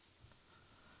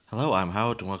Hello, I'm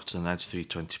Howard and welcome to the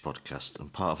 9320 podcast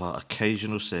and part of our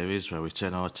occasional series where we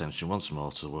turn our attention once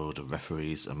more to the world of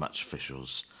referees and match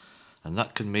officials. And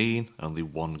that can mean only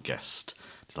one guest.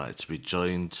 Delighted to be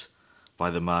joined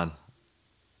by the man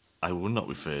I will not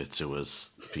refer to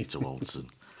as Peter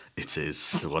Walton. It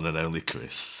is the one and only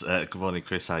Chris. Good morning,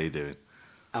 Chris. How are you doing?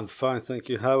 I'm fine, thank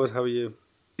you. Howard, how are you?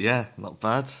 Yeah, not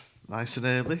bad. Nice and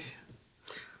early.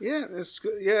 Yeah, it's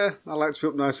good. Yeah, I like to be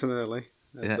up nice and early.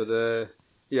 Yeah. But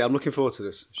yeah, I'm looking forward to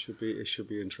this. It should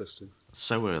be interesting.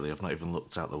 So early, I've not even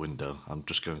looked out the window. I'm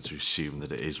just going to assume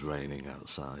that it is raining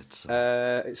outside.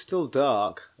 So. It's still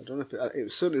dark. I don't know if it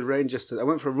certainly rained yesterday. I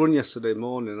went for a run yesterday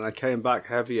morning and I came back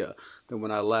heavier than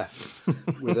when I left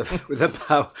with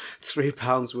about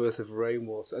 £3 worth of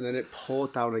rainwater, and then it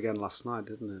poured down again last night,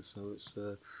 didn't it? So it's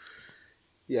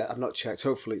yeah, I've not checked.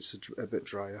 Hopefully it's a bit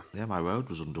drier. Yeah, my road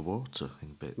was underwater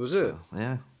in bits. Was it?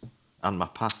 Yeah. And my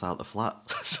path out the flat.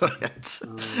 So I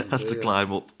had to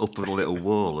climb up a little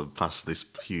wall and past this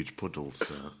huge puddle.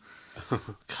 So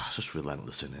it's just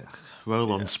relentless, isn't it?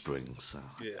 Roll on spring. So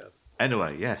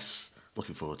anyway, yes,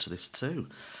 looking forward to this too.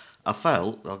 I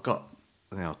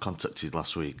contacted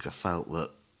last week. I felt that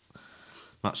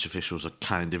match officials are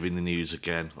kind of in the news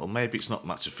again, or maybe it's not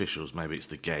match officials, maybe it's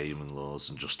the game and laws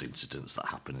and just incidents that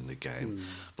happen in the game.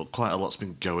 But quite a lot's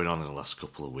been going on in the last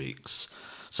couple of weeks.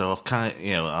 So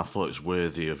I thought it's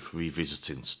worthy of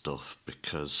revisiting stuff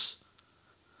because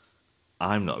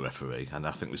I'm not a referee, and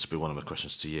I think this will be one of my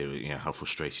questions to you. You know, how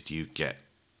frustrated you get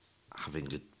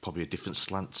having probably a different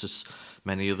slant to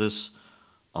many others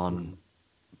on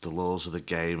the laws of the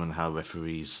game and how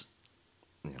referees,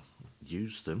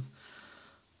 use them.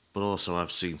 But also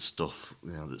I've seen stuff,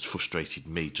 that's frustrated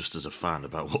me just as a fan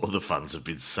about what other fans have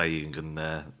been saying and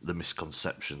the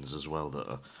misconceptions as well that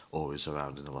are always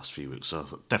around in the last few weeks. So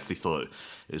I definitely thought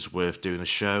it was worth doing a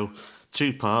show.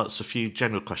 2 parts, a few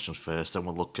general questions first, then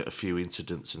we'll look at a few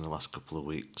incidents in the last couple of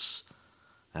weeks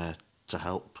to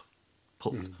help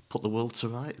put the world to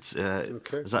rights.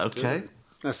 Is that okay?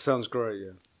 That sounds great,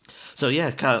 yeah. So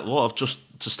what I've just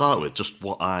to start with, just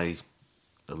what I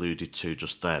alluded to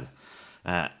just then.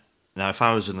 Now, if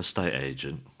I was an estate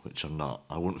agent, which I'm not,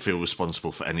 I wouldn't feel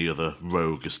responsible for any other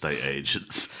rogue estate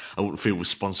agents. I wouldn't feel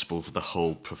responsible for the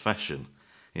whole profession,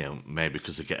 maybe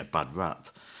because they get a bad rap.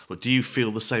 But do you feel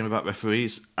the same about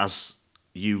referees? As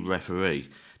you referee,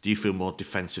 do you feel more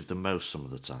defensive than most some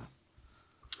of the time?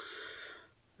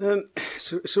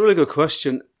 It's a really good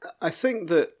question. I think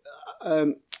that,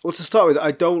 well, to start with,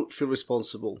 I don't feel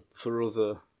responsible for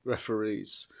other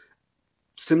referees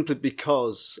simply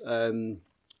because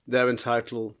they're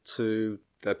entitled to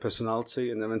their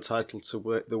personality and they're entitled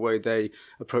to the way they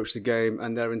approach the game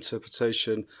and their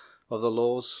interpretation of the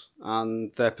laws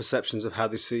and their perceptions of how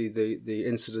they see the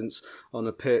incidents on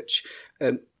a pitch.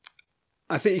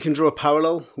 I think you can draw a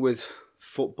parallel with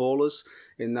footballers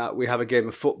in that we have a game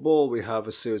of football, we have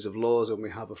a series of laws, and we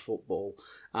have a football,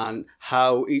 and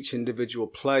how each individual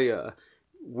player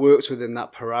works within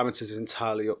that parameters is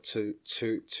entirely up to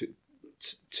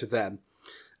them.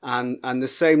 And the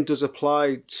same does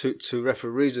apply to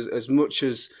referees as much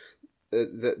as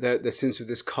there seems to be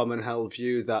this common held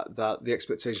view that the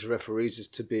expectation of referees is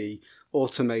to be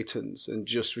automatons and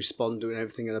just respond doing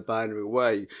everything in a binary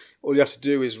way. All you have to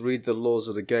do is read the laws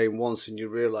of the game once and you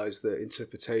realise that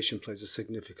interpretation plays a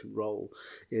significant role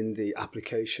in the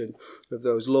application of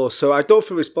those laws. So I don't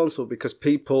feel responsible because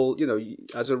people,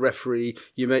 as a referee,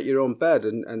 you make your own bed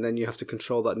and then you have to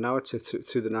control that narrative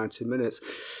through the 90 minutes.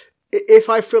 If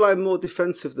I feel I'm more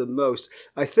defensive than most,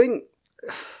 I think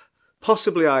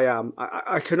possibly I am.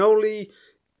 I can only...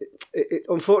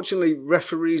 unfortunately,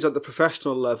 referees at the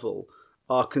professional level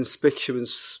are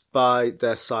conspicuous by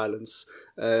their silence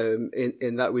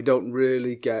in that we don't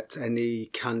really get any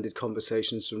candid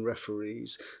conversations from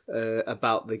referees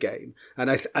about the game,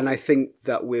 and I think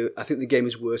that I think the game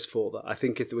is worse for that. I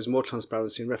think if there was more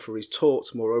transparency and referees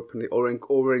talked more openly or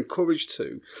were encouraged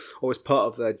to, or as part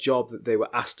of their job that they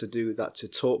were asked to do that, to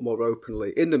talk more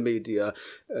openly in the media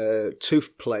to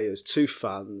players, to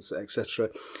fans, etc.,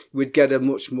 we'd get a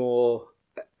much more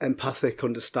empathic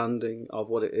understanding of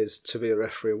what it is to be a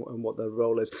referee and what their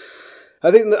role is.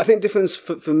 I think difference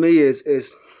for me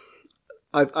is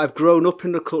I've grown up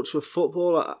in the culture of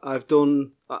football. I've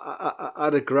done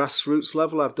at a grassroots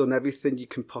level. I've done everything you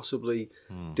can possibly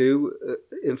do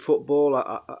in football.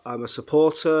 I'm a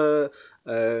supporter.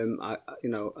 I've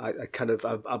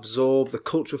absorbed the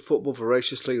culture of football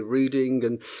voraciously,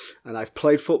 reading and I've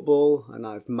played football and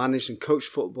I've managed and coached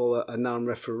football and now I'm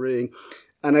refereeing.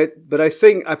 But I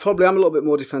think I probably am a little bit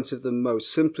more defensive than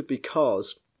most, simply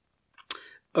because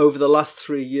over the last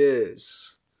 3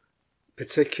 years,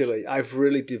 particularly, I've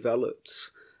really developed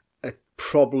a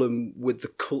problem with the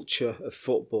culture of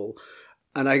football,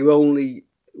 and I only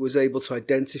was able to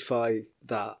identify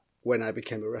that when I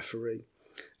became a referee.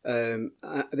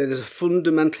 There's a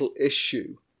fundamental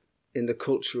issue in the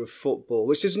culture of football,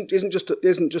 which isn't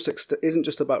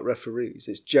just about referees.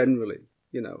 It's generally,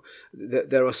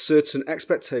 there are certain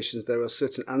expectations, there are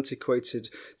certain antiquated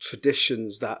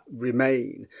traditions that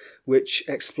remain, which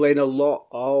explain a lot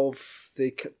of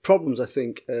the problems, I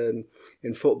think,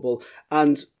 in football.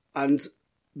 And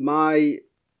my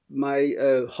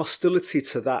hostility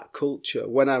to that culture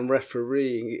when I'm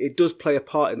refereeing, it does play a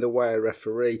part in the way I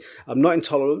referee. I'm not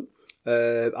intolerant.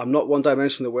 I'm not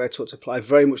one-dimensional the way I talk to players. I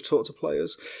very much talk to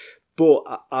players. But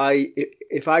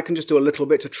if I can just do a little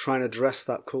bit to try and address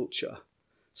that culture,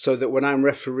 so that when I'm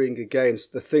refereeing a game,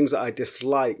 the things that I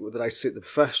dislike, that I see at the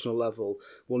professional level,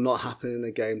 will not happen in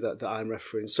a game that I'm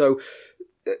refereeing. So,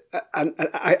 and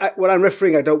I when I'm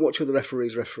refereeing, I don't watch other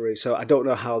referees referee, so I don't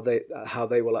know how they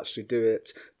will actually do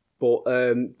it. But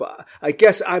I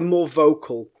guess I'm more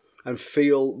vocal and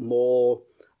feel more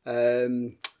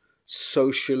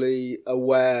socially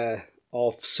aware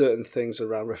of certain things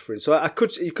around refereeing. So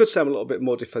you could say I'm a little bit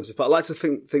more defensive, but I like to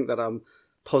think that I'm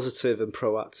positive and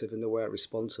proactive in the way I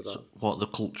respond to that. So what are the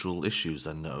cultural issues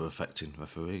then that are affecting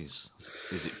referees?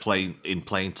 Is it in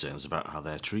plain terms about how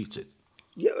they're treated?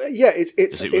 Yeah. Is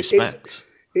it respect?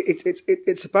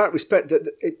 It's about respect.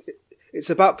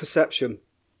 It's about perception.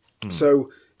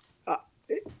 So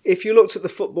if you looked at the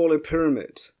footballing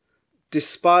pyramid,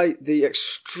 despite the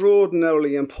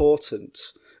extraordinarily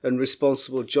important and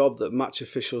responsible job that match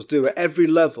officials do at every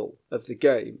level of the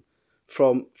game,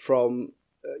 from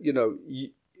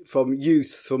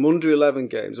youth, from under 11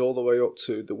 games all the way up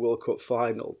to the World Cup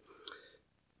final,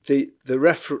 the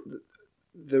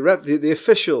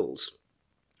officials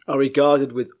are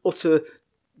regarded with utter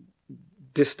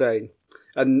disdain,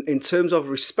 and in terms of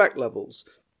respect levels,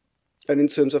 and in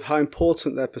terms of how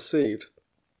important they're perceived,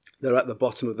 they're at the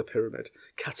bottom of the pyramid,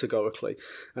 categorically.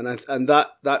 And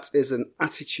that is an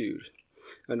attitude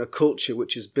and a culture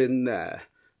which has been there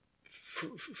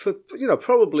for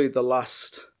probably the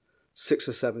last 6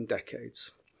 or 7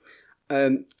 decades.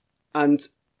 And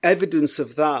evidence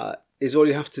of that is all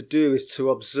you have to do is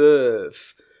to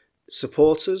observe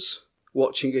supporters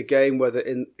watching a game, whether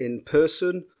in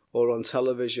person or on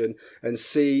television, and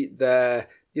see their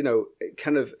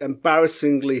kind of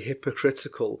embarrassingly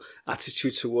hypocritical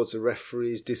attitude towards the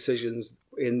referee's decisions,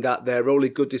 in that they're only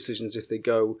good decisions if they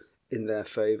go in their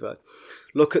favour.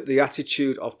 Look at the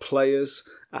attitude of players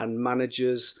and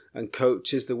managers and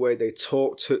coaches, the way they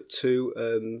talk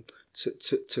to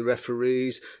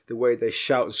referees, the way they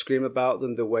shout and scream about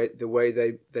them, the way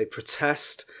they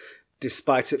protest,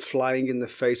 despite it flying in the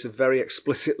face of very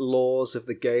explicit laws of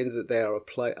the game that they are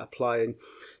applying.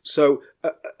 So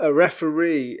a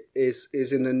referee is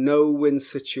in a no-win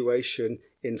situation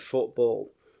in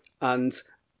football, and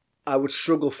I would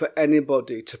struggle for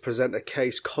anybody to present a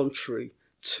case contrary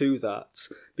to that,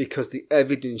 because the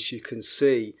evidence you can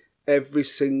see every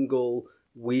single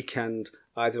weekend,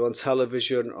 either on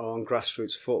television or on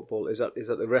grassroots football, is that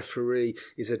the referee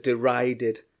is a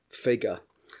derided figure.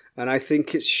 And I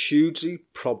think it's hugely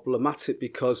problematic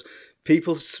because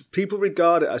people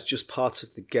regard it as just part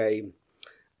of the game.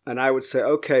 And I would say,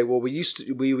 okay, well, we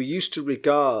were used to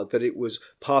regard that it was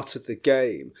part of the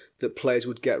game that players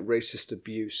would get racist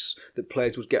abuse, that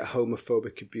players would get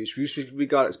homophobic abuse. We used to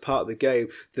regard it as part of the game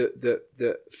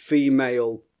that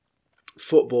female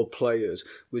football players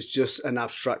was just an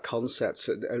abstract concept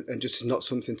and just not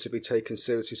something to be taken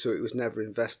seriously, so it was never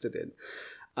invested in.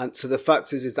 And so the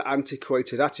fact is that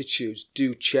antiquated attitudes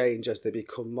do change as they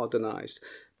become modernised,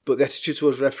 but the attitude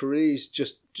towards referees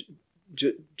just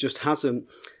hasn't.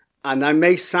 And I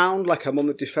may sound like I'm on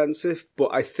the defensive, but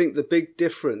I think the big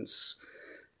difference,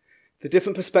 the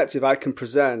different perspective I can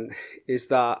present, is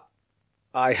that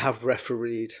I have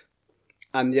refereed,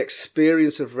 and the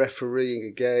experience of refereeing a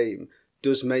game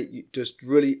does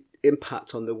really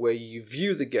impact on the way you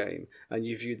view the game and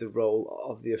you view the role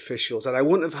of the officials. And I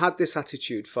wouldn't have had this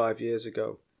attitude 5 years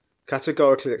ago.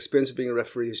 Categorically, the experience of being a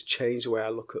referee has changed the way I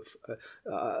look at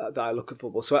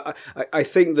football. So I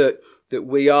think that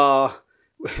we are,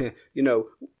 the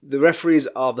referees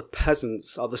are the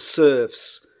peasants, are the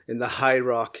serfs in the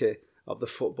hierarchy of the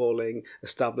footballing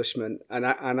establishment, and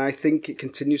I think it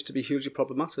continues to be hugely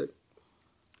problematic.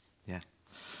 Yeah.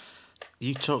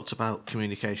 You talked about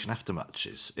communication after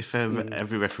matches. If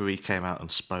every referee came out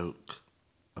and spoke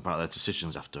about their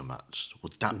decisions after a match,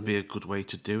 would that be a good way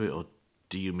to do it, or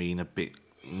do you mean a bit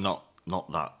not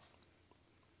that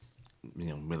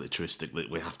militaristic that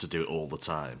we have to do it all the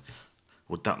time?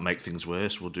 would that make things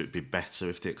worse? Would it be better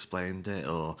if they explained it,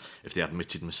 or if they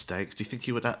admitted mistakes? Do you think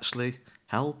it would actually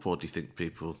help, or do you think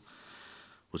people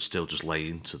would still just lay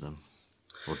into them,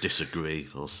 or disagree,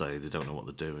 or say they don't know what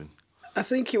they're doing? I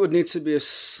think it would need to be a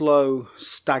slow,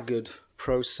 staggered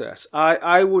process.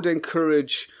 I would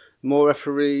encourage more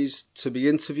referees to be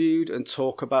interviewed and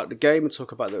talk about the game and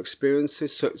talk about their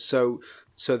experiences, so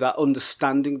that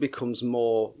understanding becomes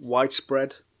more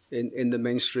widespread in the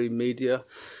mainstream media.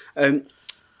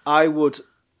 I would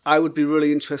be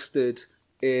really interested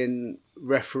in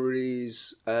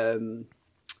referees.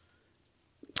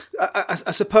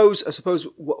 I suppose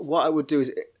what I would do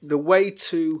is the way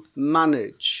to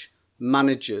manage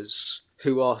managers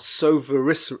who are so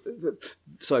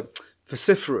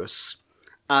vociferous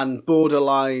and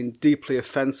borderline deeply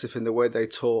offensive in the way they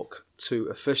talk to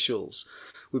officials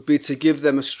would be to give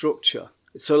them a structure.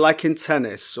 So like in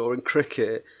tennis or in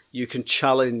cricket, you can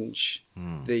challenge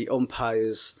the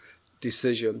umpire's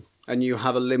decision and you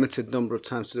have a limited number of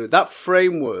times to do it. That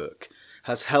framework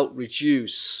has helped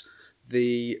reduce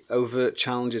the overt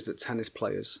challenges that tennis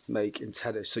players make in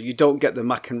tennis. So you don't get the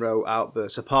McEnroe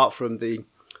outbursts, apart from the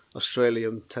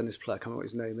Australian tennis player, I can't remember what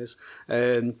his name is,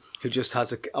 who just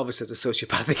obviously has a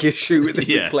sociopathic issue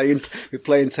with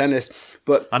playing tennis.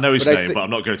 But I know his name, but I'm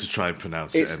not going to try and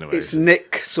pronounce it anyway. It's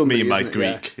Nick somebody. My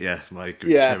Greek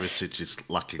heritage is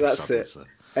lacking. That's sadly, it. So.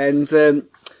 And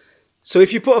so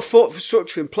if you put a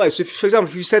structure in place, for example,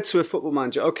 if you said to a football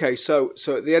manager, okay, so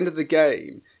at the end of the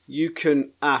game, you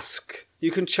can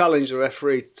challenge the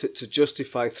referee to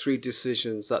justify 3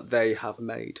 decisions that they have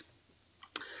made.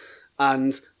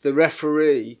 And the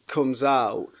referee comes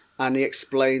out and he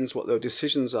explains what those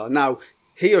decisions are. Now,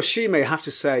 he or she may have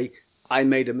to say, I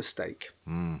made a mistake.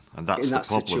 And that's the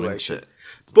problem, situation. Isn't it?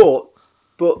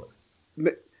 But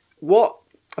what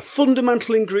a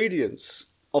fundamental ingredients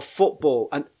of football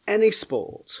and any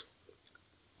sport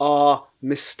are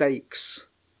mistakes.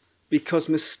 Because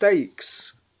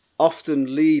mistakes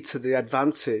often lead to the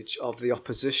advantage of the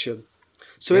opposition.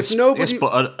 So if nobody... Yes,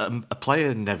 but a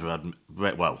player never...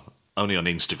 only on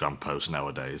Instagram posts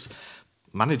nowadays.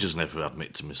 Managers never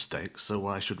admit to mistakes, so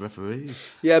why should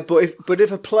referees? Yeah, but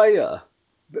if a player...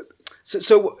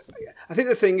 So I think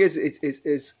the thing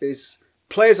is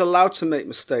players are allowed to make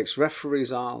mistakes,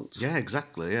 referees aren't. Yeah,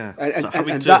 exactly, yeah. And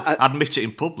admit it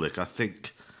in public, I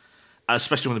think...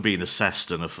 Especially when they're being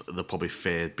assessed and they're probably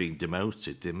feared being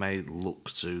demoted, they may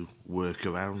look to work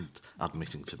around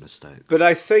admitting to mistakes. But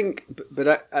I think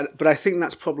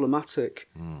that's problematic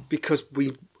because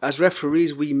we, as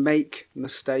referees, we make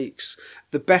mistakes.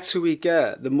 The better we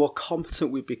get, the more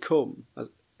competent we become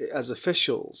as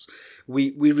officials.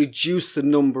 We reduce the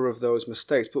number of those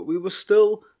mistakes, but we will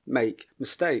still make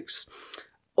mistakes.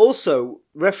 Also,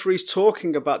 referees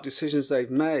talking about decisions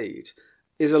they've made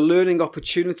is a learning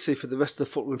opportunity for the rest of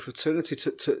the footballing fraternity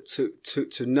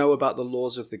to know about the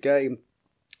laws of the game.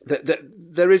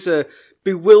 There is a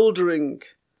bewildering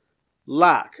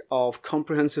lack of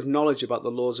comprehensive knowledge about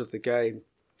the laws of the game,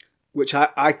 which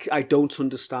I don't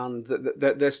understand.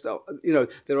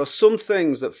 There are some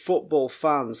things that football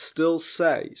fans still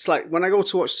say. It's like when I go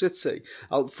to watch City,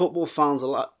 football fans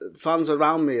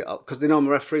around me, because they know I'm a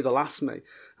referee, they'll ask me.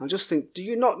 I just think, do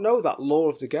you not know that law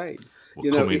of the game?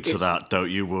 We're coming to that,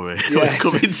 don't you worry. We're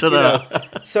coming to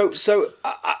that. So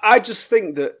I just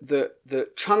think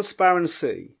that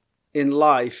transparency in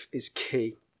life is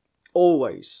key.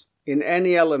 Always. In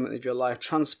any element of your life,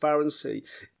 transparency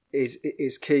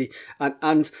is key.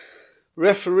 And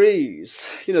referees,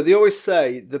 they always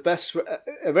say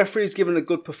a referee's given a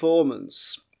good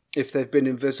performance if they've been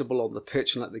invisible on the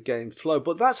pitch and let the game flow.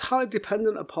 But that's highly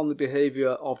dependent upon the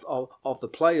behaviour of the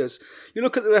players. You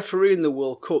look at the referee in the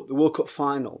World Cup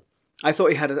final. I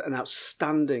thought he had an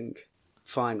outstanding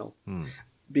final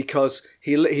because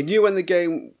he knew when the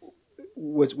game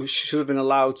should have been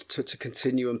allowed to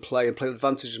continue and play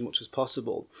advantage as much as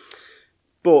possible.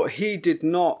 But he did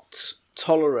not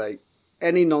tolerate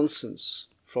any nonsense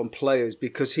from players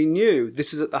because he knew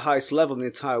this is at the highest level in the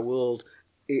entire world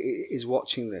is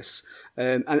watching this,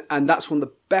 and that's one of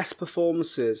the best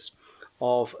performances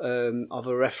of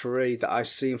a referee that I've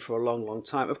seen for a long, long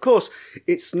time. Of course,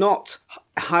 it's not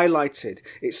highlighted,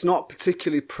 it's not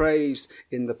particularly praised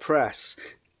in the press,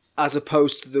 as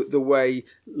opposed to the way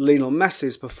Lionel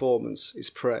Messi's performance is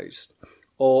praised,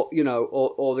 or the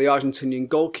Argentinian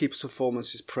goalkeeper's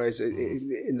performance is praised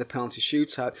in the penalty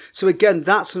shootout. So again,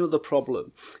 that's another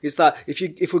problem, is that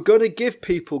if we're going to give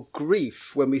people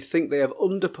grief when we think they have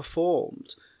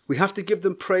underperformed, We have to give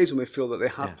them praise when we feel that they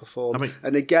have Yeah. performed. I mean-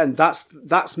 and again,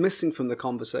 that's missing from the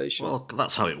conversation. Well,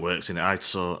 that's how it works, isn't it? I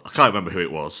can't remember who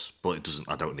it was, but it doesn't.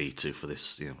 I don't need to for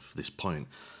this, for this point.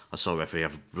 I saw a referee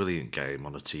have a brilliant game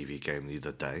on a TV game the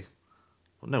other day.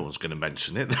 Well, no one's going to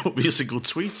mention it. There won't be a single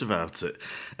tweet about it,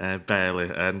 barely.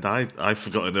 And I've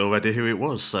forgotten already who it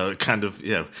was. So it kind of,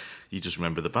 you just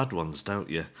remember the bad ones, don't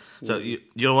you? So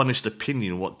your honest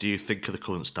opinion, what do you think of the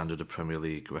current standard of Premier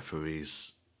League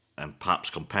referees, and perhaps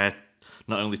compare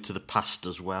not only to the past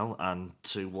as well, and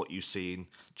to what you see in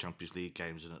Champions League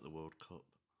games and at the World Cup?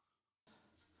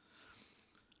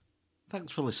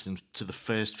 Thanks for listening to the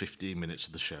first 15 minutes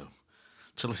of the show.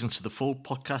 To listen to the full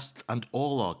podcast and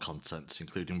all our contents,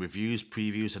 including reviews,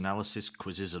 previews, analysis,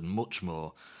 quizzes and much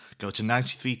more, go to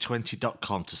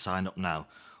 9320.com to sign up now,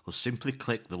 or simply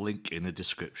click the link in the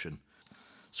description.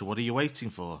 So what are you waiting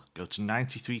for? Go to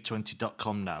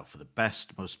 9320.com now for the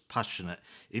best, most passionate,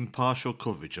 impartial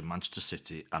coverage of Manchester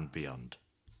City and beyond.